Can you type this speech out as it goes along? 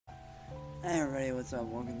Hey everybody, what's up?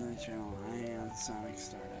 Welcome to the channel. I am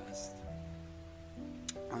Cyraxx.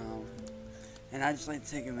 And I'd just like to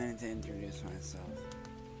take a minute to introduce myself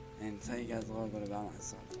and tell you guys a little bit about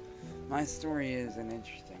myself. My story is an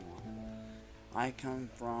interesting one. I come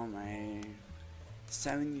from a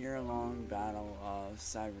 7-year-long battle of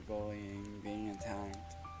cyberbullying, being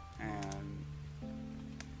attacked, and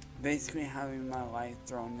basically having my life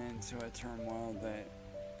thrown into a turmoil that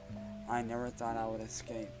I never thought I would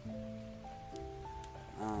escape.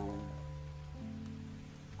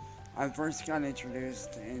 I first got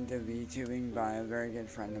introduced into VTubing by a very good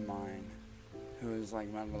friend of mine, who is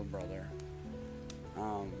like my little brother.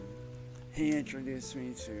 He introduced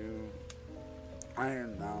me to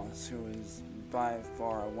Iron Mouse, who is by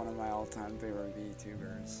far one of my all-time favorite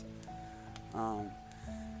VTubers.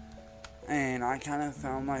 And I kind of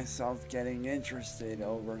found myself getting interested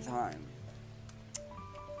over time.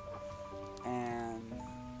 And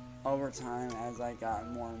over time, as I got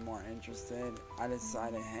more and more interested, I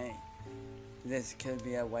decided, hey, this could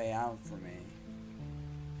be a way out for me.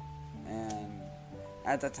 And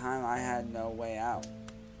at the time, I had no way out.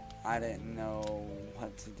 I didn't know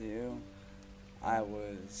what to do. I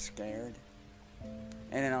was scared.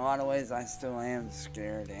 And in a lot of ways, I still am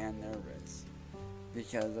scared and nervous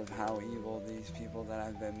because of how evil these people that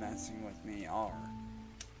have been messing with me are.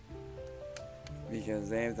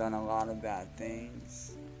 Because they've done a lot of bad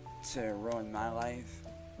things to ruin my life.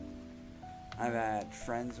 I've had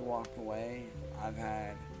friends walk away. I've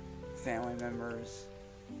had family members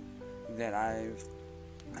that I've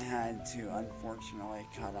had to unfortunately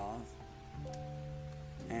cut off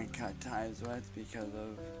and cut ties with because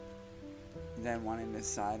of them wanting to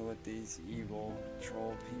side with these evil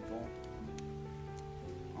troll people.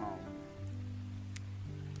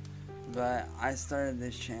 But I started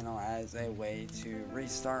this channel as a way to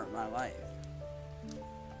restart my life,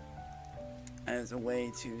 as a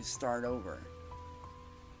way to start over,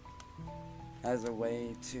 as a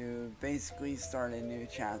way to basically start a new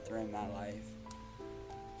chapter in my life.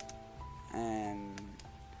 And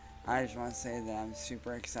I just want to say that I'm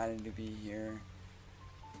super excited to be here,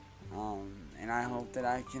 and I hope that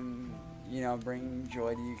I can, bring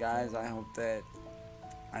joy to you guys. I hope that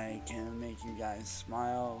I can make you guys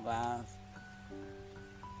smile, laugh,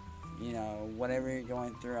 whatever you're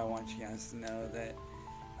going through. I want you guys to know that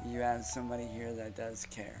you have somebody here that does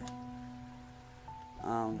care.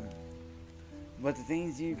 But the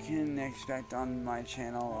things you can expect on my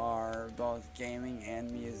channel are both gaming and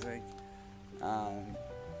music.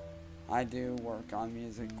 I do work on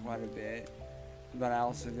music quite a bit, but I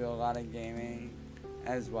also do a lot of gaming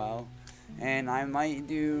as well. And I might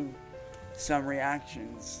do some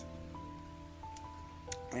reactions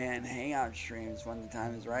and hangout streams when the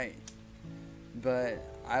time is right. But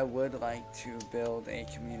I would like to build a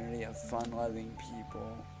community of fun-loving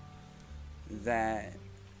people that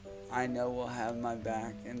I know will have my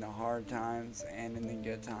back in the hard times and in the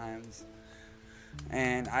good times.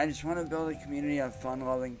 And I just want to build a community of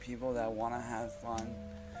fun-loving people that want to have fun,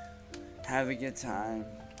 have a good time,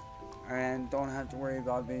 and don't have to worry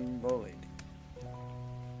about being bullied.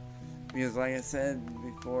 Because like I said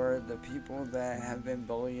before, the people that have been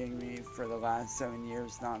bullying me for the last 7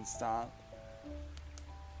 years non-stop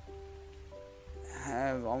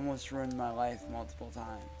have almost ruined my life multiple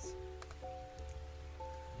times.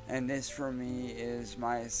 And this for me is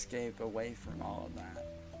my escape away from all of that.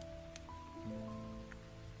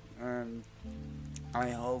 I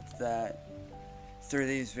hope that through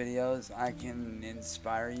these videos I can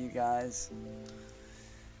inspire you guys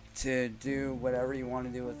to do whatever you want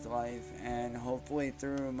to do with life, and hopefully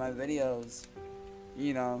through my videos,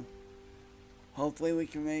 hopefully we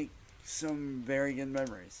can make some very good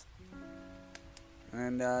memories.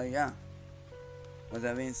 And yeah, with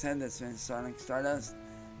that being said, this has been Cyraxx,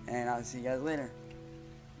 and I'll see you guys later.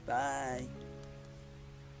 Bye.